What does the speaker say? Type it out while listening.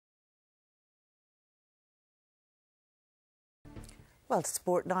Well, to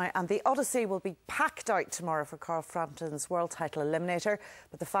sport now, and the Odyssey will be packed out tomorrow for Carl Frampton's world title eliminator,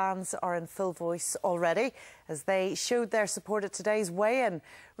 but the fans are in full voice already as they showed their support at today's weigh-in.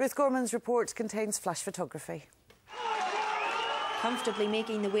 Ruth Gorman's report contains flash photography. Comfortably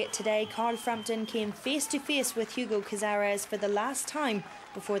making the weight today, Carl Frampton came face to face with Hugo Cazares for the last time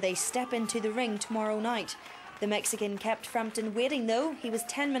before they step into the ring tomorrow night. The Mexican kept Frampton waiting though. He was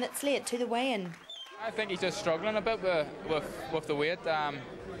 10 minutes late to the weigh-in. I think he's just struggling a bit with the weight.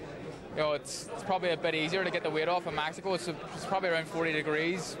 It's probably a bit easier to get the weight off in Mexico. It's probably around 40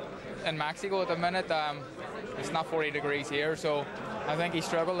 degrees in Mexico at the minute. It's not 40 degrees here, so I think he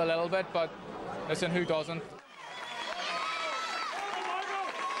struggled a little bit, but listen, who doesn't?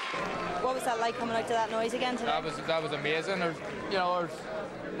 What was that like coming out to that noise again today? That was amazing.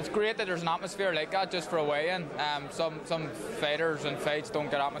 It's great that there's an atmosphere like that just for a weigh-in. Some fighters and fights don't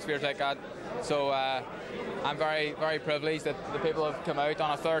get atmospheres like that. So I'm very, very privileged that the people have come out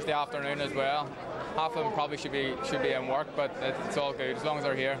on a Thursday afternoon as well. Half of them probably should be in work, but it's all good as long as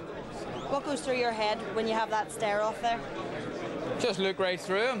they're here. What goes through your head when you have that stare off there? Just look right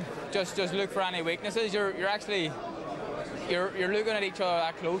through them. Just look for any weaknesses. You're looking at each other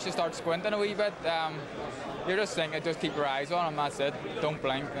that close. You start squinting a wee bit. You're just thinking, just keep your eyes on them. That's it. Don't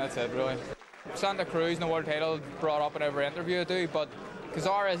blink. That's it, really. Santa Cruz in the world title brought up in every interview I do, but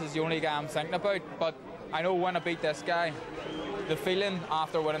Cazares is the only guy I'm thinking about. But I know when I beat this guy, the feeling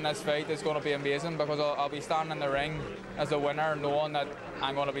after winning this fight is going to be amazing, because I'll be standing in the ring as a winner knowing that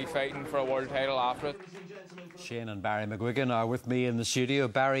I'm going to be fighting for a world title after it. Shane and Barry McGuigan are with me in the studio.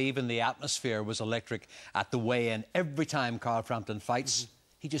 Barry, even the atmosphere was electric at the weigh-in. Every time Carl Frampton fights,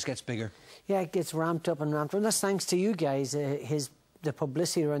 he just gets bigger. Yeah, it gets ramped up and ramped up. And that's thanks to you guys. The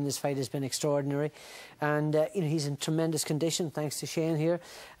publicity around this fight has been extraordinary, and he's in tremendous condition thanks to Shane here,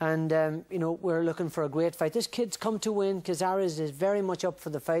 and we're looking for a great fight. This kid's come to win. Cazares is very much up for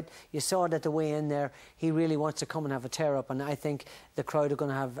the fight. You saw it at the weigh-in there. He really wants to come and have a tear-up, and I think the crowd are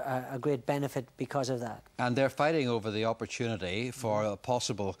going to have a great benefit because of that. And they're fighting over the opportunity for a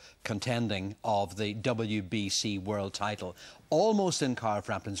possible contending of the WBC world title, almost in Carl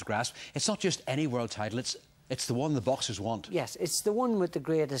Frampton's grasp. It's not just any world title, it's the one the boxers want. Yes, it's the one with the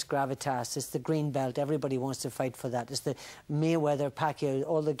greatest gravitas. It's the green belt. Everybody wants to fight for that. It's the Mayweather, Pacquiao,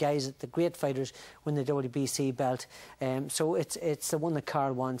 all the guys, the great fighters win the WBC belt. So it's the one that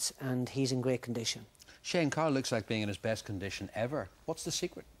Carl wants, and he's in great condition. Shane, Carl looks like being in his best condition ever. What's the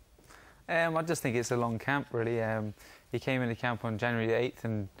secret? I just think it's a long camp, really. He came into camp on January the 8th,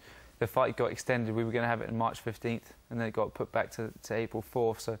 and the fight got extended. We were going to have it on March 15th, and then it got put back to April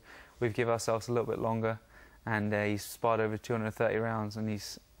 4th. So we've given ourselves a little bit longer. And he's sparred over 230 rounds, and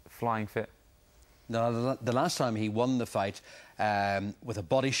he's flying fit. Now, the last time he won the fight with a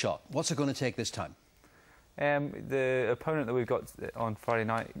body shot. What's it going to take this time? The opponent that we've got on Friday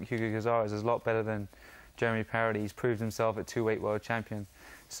night, Hugo Cazares, is a lot better than Jeremy Parody. He's proved himself at two-weight world champion.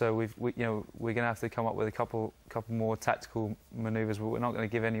 So we're going to have to come up with a couple more tactical manoeuvres. We're not going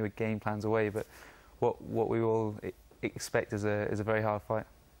to give any game plans away, but what we will expect is a very hard fight.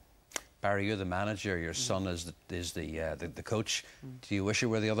 Barry, you're the manager, your son is the coach. Do you wish it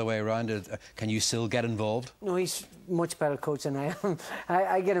were the other way around? Can you still get involved? No, he's much better coach than I am.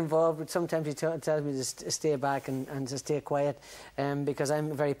 I get involved, but sometimes he tells me to stay back and to stay quiet because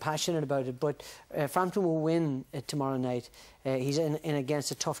I'm very passionate about it. But Frampton will win tomorrow night. He's in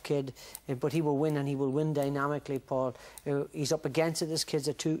against a tough kid, but he will win, and he will win dynamically, Paul. He's up against it. This kid's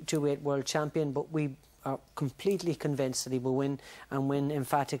a two-weight world champion, but we are completely convinced that he will win, and win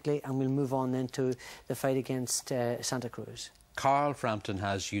emphatically, and we'll move on then to the fight against Santa Cruz. Carl Frampton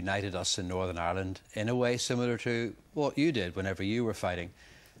has united us in Northern Ireland in a way similar to what you did whenever you were fighting.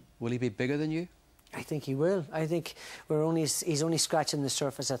 Will he be bigger than you? I think he will. I think he's only scratching the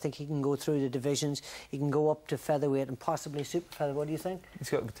surface. I think he can go through the divisions. He can go up to featherweight and possibly super feather. What do you think? He's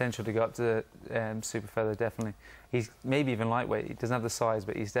got the potential to go up to super feather, definitely. He's maybe even lightweight. He doesn't have the size,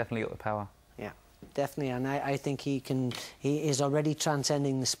 but he's definitely got the power. Yeah. Definitely, and I think he is already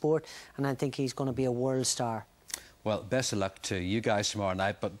transcending the sport, and I think he's going to be a world star. Well, best of luck to you guys tomorrow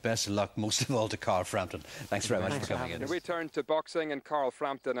night, but best of luck most of all to Carl Frampton. Thanks very much for coming in. We turn to boxing, and Carl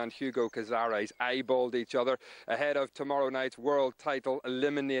Frampton and Hugo Cazares eyeballed each other ahead of tomorrow night's world title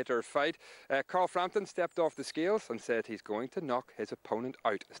eliminator fight. Carl Frampton stepped off the scales and said he's going to knock his opponent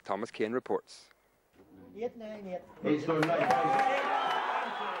out, as Thomas Kane reports. 8-9-8.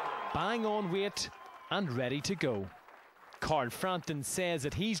 Bang on weight and ready to go. Carl Frampton says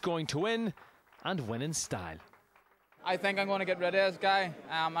that he's going to win, and win in style. I think I'm going to get rid of this guy,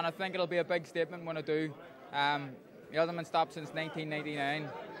 and I think it'll be a big statement when I do. He hasn't been stopped since 1999,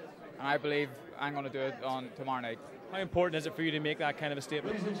 and I believe I'm going to do it on tomorrow night. How important is it for you to make that kind of a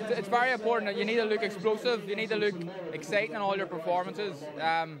statement? It's very important. You need to look explosive. You need to look exciting in all your performances.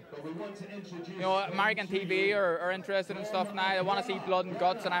 You know, American TV are interested in stuff now. They want to see blood and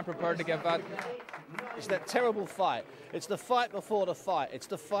guts, and I'm prepared to give that. It's that terrible fight. It's the fight before the fight. It's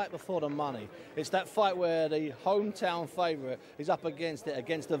the fight before the money. It's that fight where the hometown favourite is up against it,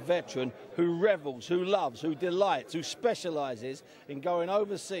 against a veteran who revels, who loves, who delights, who specialises in going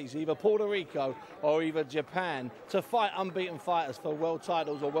overseas, either Puerto Rico or either Japan, to fight unbeaten fighters for world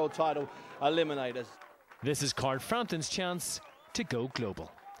titles or world title eliminators. This is Carl Frampton's chance to go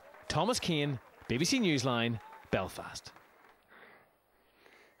global. Thomas Keane, BBC Newsline, Belfast.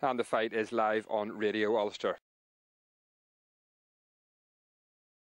 And the fight is live on Radio Ulster.